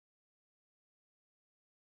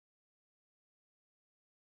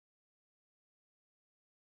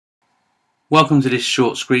Welcome to this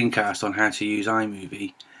short screencast on how to use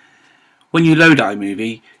iMovie. When you load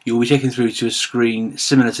iMovie, you will be taken through to a screen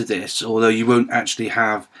similar to this, although you won't actually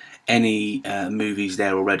have any movies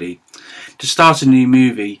there already. To start a new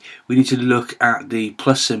movie, we need to look at the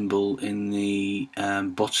plus symbol in the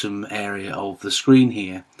bottom area of the screen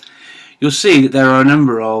here. You'll see that there are a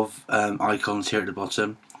number of icons here at the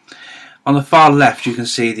bottom. On the far left you can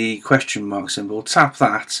see the question mark symbol. Tap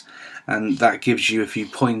that and that gives you a few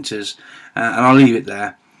pointers, and I'll leave it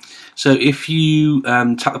there. So if you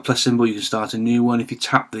tap the plus symbol, you can start a new one. If you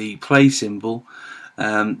tap the play symbol,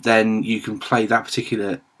 then you can play that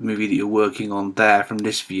particular movie that you're working on there from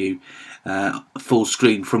this view, full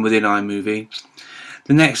screen from within iMovie.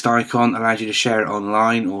 The next icon allows you to share it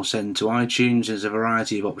online or send to iTunes. There's a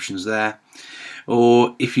variety of options there.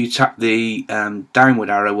 Or if you tap the downward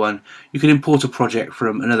arrow one, you can import a project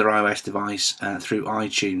from another iOS device through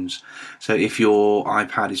iTunes. So if your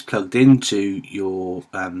iPad is plugged into your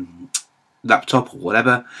laptop or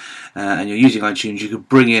whatever, and you're using iTunes, you could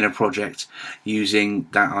bring in a project using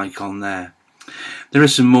that icon there. There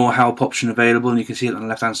is some more help option available, and you can see it on the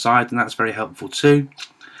left hand side, and that's very helpful too.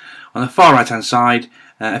 On the far right hand side,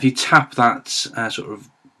 if you tap that sort of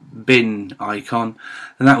bin icon,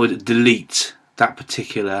 then that would delete that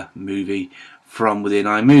particular movie from within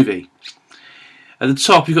iMovie. At the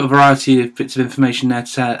top you've got a variety of bits of information there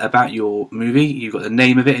to tell about your movie. You've got the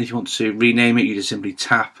name of it, and if you want to rename it you just simply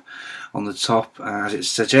tap on the top as it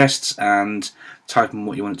suggests and type in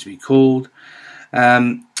what you want it to be called.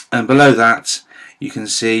 And below that you can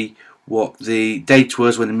see what the date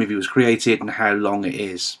was when the movie was created and how long it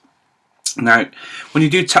is. Now, when you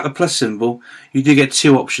do tap the plus symbol, you do get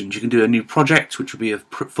two options. You can do a new project, which will be a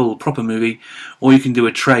full proper movie, or you can do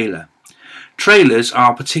a trailer. Trailers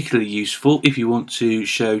are particularly useful if you want to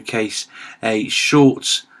showcase a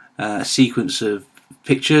short sequence of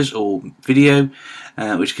pictures or video,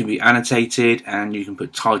 which can be annotated, and you can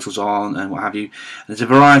put titles on and what have you. And there's a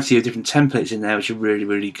variety of different templates in there which are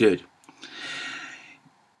really good.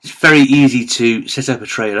 It's very easy to set up a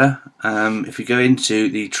trailer. If you go into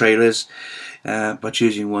the trailers by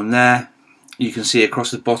choosing one there, you can see across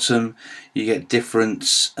the bottom you get different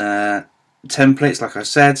templates, like I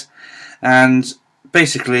said, and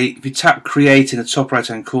basically if you tap create in the top right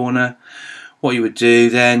hand corner, what you would do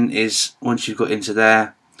then is, once you've got into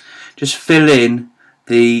there, just fill in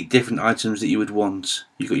the different items that you would want.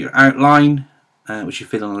 You've got your outline, which you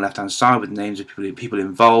fill on the left hand side with names of people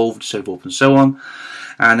involved, so forth and so on,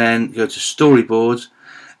 and then go to storyboard,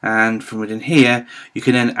 and from within here you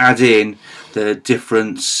can then add in the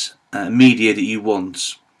different media that you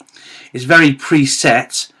want. It's very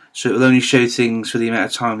preset, so it will only show things for the amount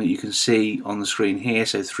of time that you can see on the screen here,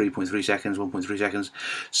 so 3.3 seconds, 1.3 seconds,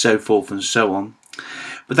 so forth and so on.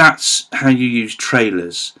 But that's how you use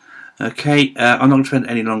trailers. Okay, I'm not going to spend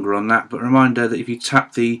any longer on that, but a reminder that if you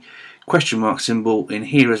tap the question mark symbol in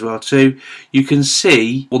here as well too, you can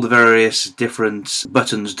see all the various different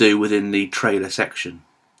buttons do within the trailer section.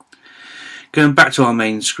 Going back to our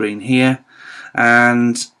main screen here,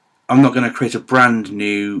 and I'm not going to create a brand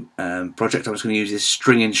new project. I'm just going to use this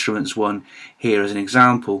string instruments one here as an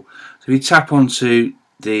example. So if you tap onto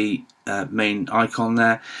the main icon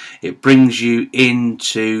there, it brings you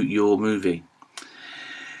into your movie.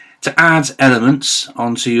 To add elements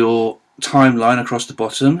onto your timeline across the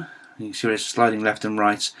bottom, you can see where it's sliding left and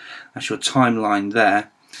right, that's your timeline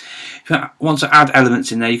there. If you want to add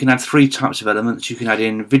elements in there, you can add three types of elements. You can add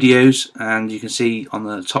in videos, and you can see on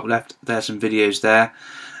the top left there's some videos there,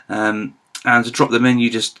 and to drop them in you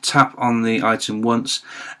just tap on the item once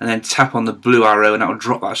and then tap on the blue arrow, and that will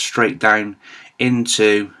drop that straight down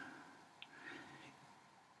into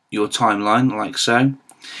your timeline like so.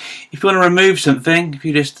 If you want to remove something, if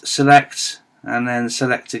you just select and then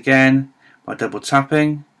select again by double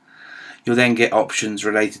tapping, you'll then get options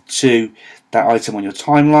related to that item on your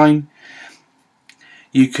timeline.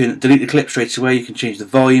 You can delete the clip straight away, you can change the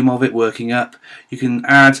volume of it working up, you can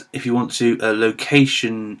add, if you want to, a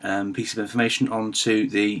location piece of information onto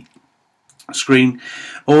the screen,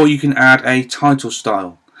 or you can add a title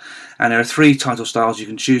style. And there are three title styles you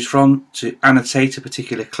can choose from to annotate a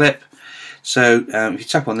particular clip. So if you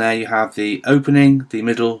tap on there, you have the opening, the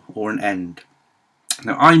middle, or an end.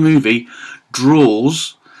 Now iMovie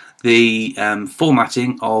draws the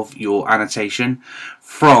formatting of your annotation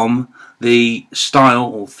from the style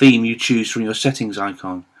or theme you choose from your settings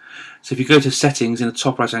icon. So if you go to settings in the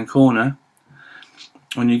top right hand corner,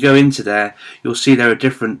 when you go into there you'll see there are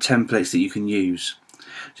different templates that you can use.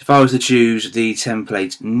 So if I was to choose the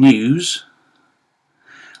template news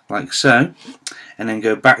like so, and then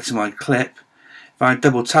go back to my clip, If I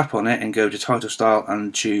double tap on it and go to title style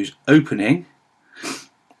and choose opening,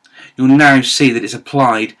 you'll now see that it's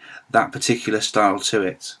applied that particular style to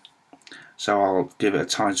it. So I'll give it a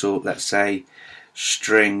title, let's say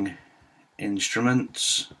string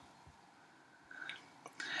instruments,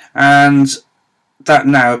 and that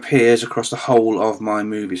now appears across the whole of my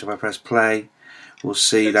movie. So if I press play, we'll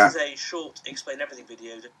see that this is a short explain everything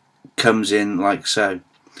video that comes in like so.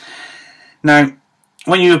 Now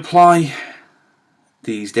when you apply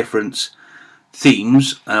these different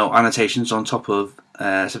themes or annotations on top of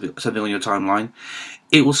something on your timeline,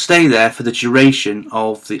 it will stay there for the duration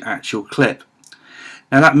of the actual clip.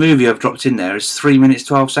 Now that movie I've dropped in there is 3 minutes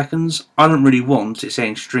 12 seconds. I don't really want it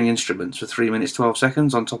saying string instruments for 3 minutes 12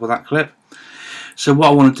 seconds on top of that clip. So what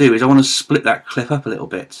I want to do is I want to split that clip up a little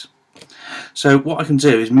bit. So what I can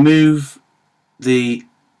do is move the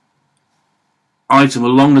item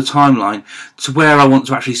along the timeline to where I want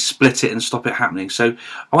to actually split it and stop it happening. So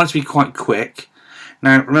I want it to be quite quick.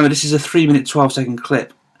 Now remember, this is a 3 minute 12 second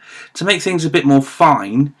clip. To make things a bit more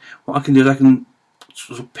fine, what I can do is I can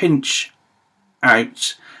sort of pinch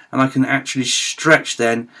out and I can actually stretch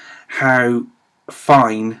then how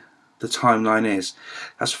fine the timeline is.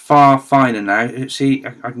 That's far finer now. See,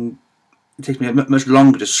 I can, it takes me much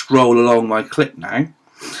longer to scroll along my clip now,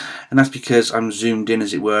 and that's because I'm zoomed in,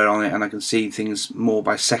 as it were, on it, and I can see things more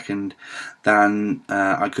by second than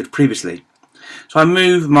I could previously. So I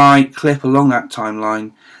move my clip along that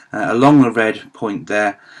timeline, along the red point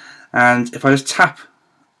there, and if I just tap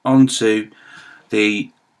onto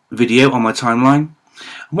the video on my timeline,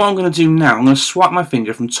 and what I'm going to do now, I'm going to swipe my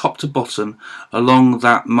finger from top to bottom along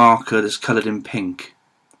that marker that's coloured in pink.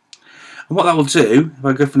 And what that will do, if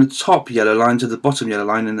I go from the top yellow line to the bottom yellow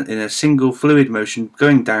line in a single fluid motion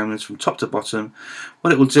going downwards from top to bottom,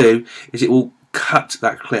 what it will do is it will cut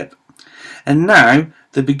that clip. And now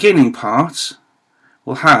the beginning part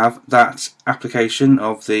will have that application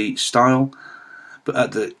of the style, but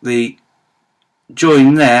at the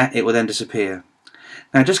join there it will then disappear.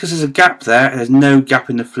 Now just because there's a gap there's no gap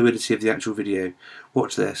in the fluidity of the actual video.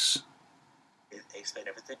 Watch this. explain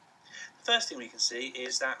everything. The first thing we can see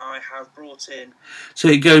is that I have brought in... So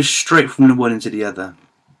it goes straight from the one into the other.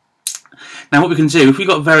 Now what we can do, if we've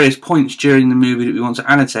got various points during the movie that we want to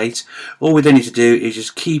annotate, all we then need to do is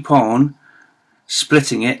just keep on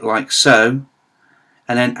splitting it like so,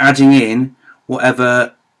 and then adding in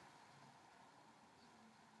whatever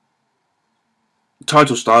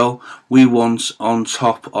title style we want on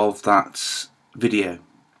top of that video.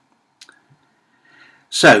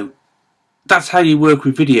 So that's how you work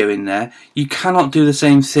with video in there. You cannot do the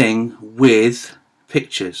same thing with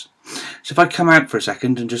pictures. So if I come out for a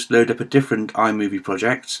second and just load up a different iMovie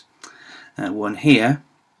project, one here,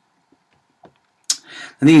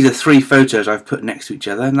 and these are 3 photos I've put next to each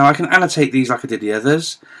other. Now I can annotate these like I did the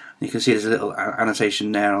others. You can see there's a little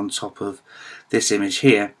annotation there on top of this image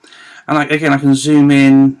here. And again, I can zoom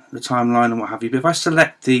in the timeline and what have you, but if I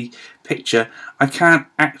select the picture, I can't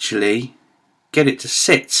actually get it to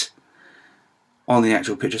sit on the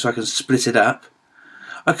actual picture, so I can split it up.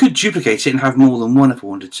 I could duplicate it and have more than one if I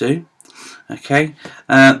wanted to, okay,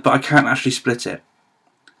 but I can't actually split it.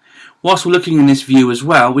 Whilst we're looking in this view as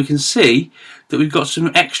well, we can see that we've got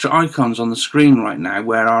some extra icons on the screen right now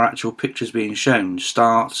where our actual picture is being shown.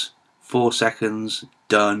 Start, 4 seconds,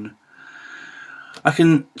 done. I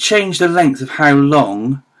can change the length of how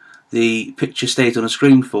long the picture stays on the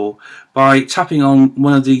screen for by tapping on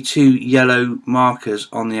one of the 2 yellow markers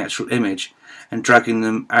on the actual image and dragging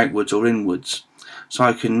them outwards or inwards. So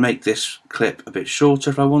I can make this clip a bit shorter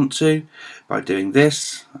if I want to by doing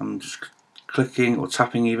this. I'm just clicking or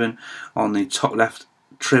tapping even on the top left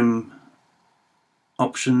trim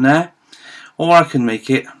option there, or I can make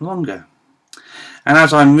it longer. And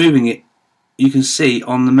as I'm moving it, you can see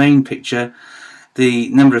on the main picture the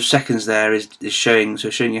number of seconds there is showing, so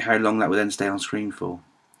showing you how long that will then stay on screen for.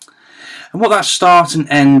 And what that start and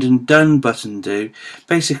end and done button do,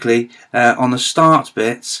 basically on the start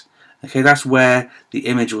bit, okay, that's where the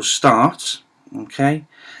image will start, okay,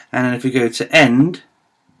 and then if we go to end,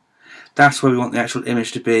 that's where we want the actual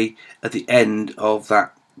image to be at the end of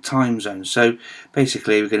that time zone. So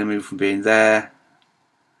basically we're going to move from being there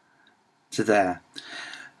to there.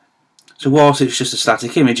 So whilst it's just a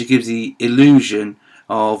static image, it gives the illusion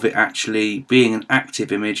of it actually being an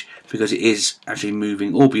active image because it is actually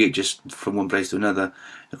moving, albeit just from one place to another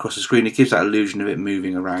across the screen. It gives that illusion of it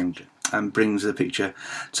moving around and brings the picture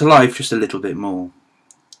to life just a little bit more.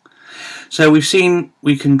 So we've seen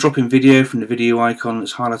we can drop in video from the video icon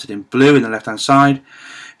that's highlighted in blue in the left hand side.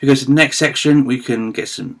 If you go to the next section, we can get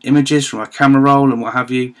some images from our camera roll and what have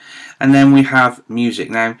you, and then we have music.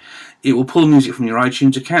 Now, it will pull music from your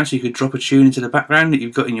iTunes account, so you could drop a tune into the background that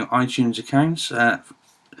you've got in your iTunes accounts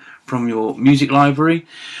from your music library,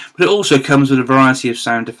 but it also comes with a variety of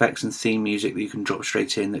sound effects and theme music that you can drop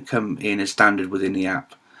straight in that come in as standard within the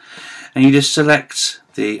app. And you just select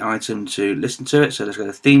the item to listen to it. So let's go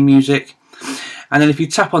to theme music, and then if you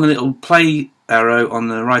tap on the little play arrow on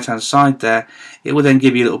the right hand side there, it will then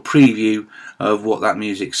give you a little preview of what that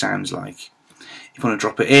music sounds like. If you want to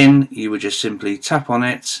drop it in, you would just simply tap on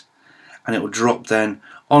it and it will drop then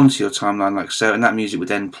onto your timeline like so, and that music would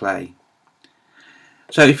then play.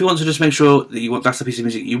 So if you want to just make sure that that's the piece of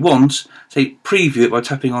music you want, say preview it by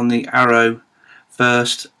tapping on the arrow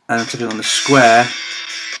first and tapping on the square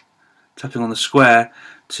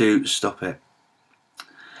to stop it.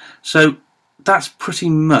 So that's pretty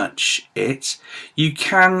much it. You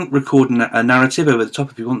can record a narrative over the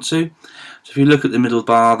top if you want to. So if you look at the middle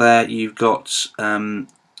bar there, you've got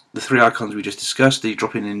the three icons we just discussed, the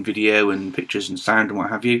dropping in video and pictures and sound and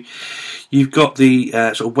what have you. You've got the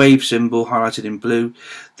sort of wave symbol highlighted in blue.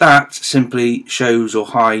 That simply shows or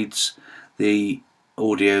hides the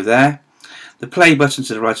audio there. The play button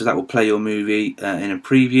to the right of that will play your movie in a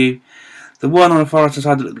preview. The one on the far right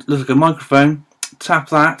side that looks like a microphone, tap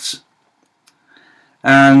that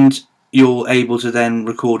and you're able to then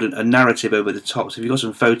record a narrative over the top. So if you've got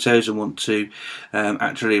some photos and want to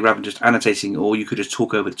actually, rather than just annotating, or you could just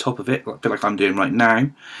talk over the top of it, a bit like I'm doing right now,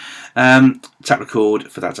 tap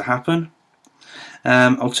record for that to happen.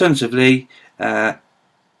 Alternatively,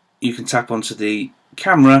 you can tap onto the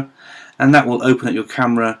camera and that will open up your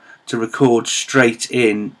camera to record straight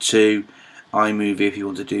into iMovie if you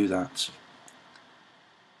want to do that.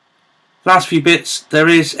 Last few bits, there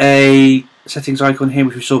is a settings icon here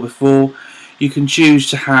which we saw before. You can choose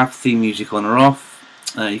to have theme music on or off.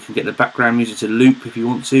 You can get the background music to loop if you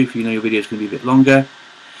want to, if you know your video is going to be a bit longer.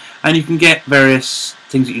 And you can get various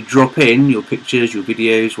things that you drop in, your pictures, your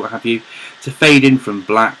videos, what have you, to fade in from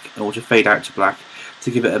black or to fade out to black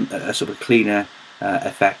to give it a sort of cleaner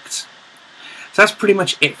effect. So that's pretty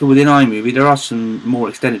much it for within iMovie. There are some more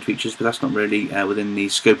extended features, but that's not really within the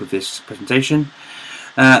scope of this presentation.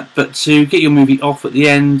 But to get your movie off at the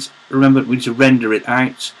end, remember we need to render it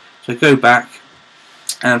out. So go back,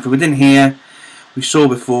 and from within here, we saw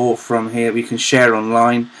before from here we can share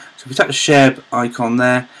online. So if we tap the share icon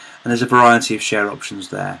there, and there's a variety of share options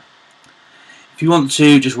there. If you want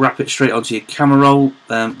to just wrap it straight onto your camera roll,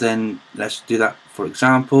 then let's do that. For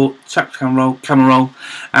example, tap camera roll,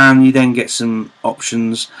 and you then get some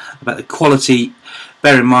options about the quality.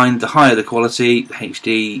 Bear in mind, the higher the quality, the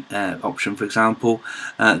HD option for example,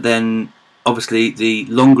 then obviously the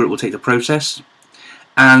longer it will take to process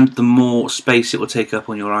and the more space it will take up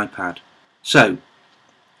on your iPad. So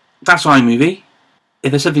that's iMovie. If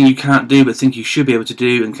there's something you can't do but think you should be able to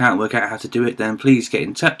do and can't work out how to do it, then please get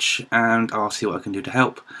in touch and I'll see what I can do to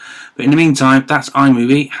help. But in the meantime, that's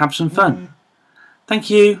iMovie. Have some fun. Thank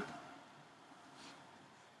you.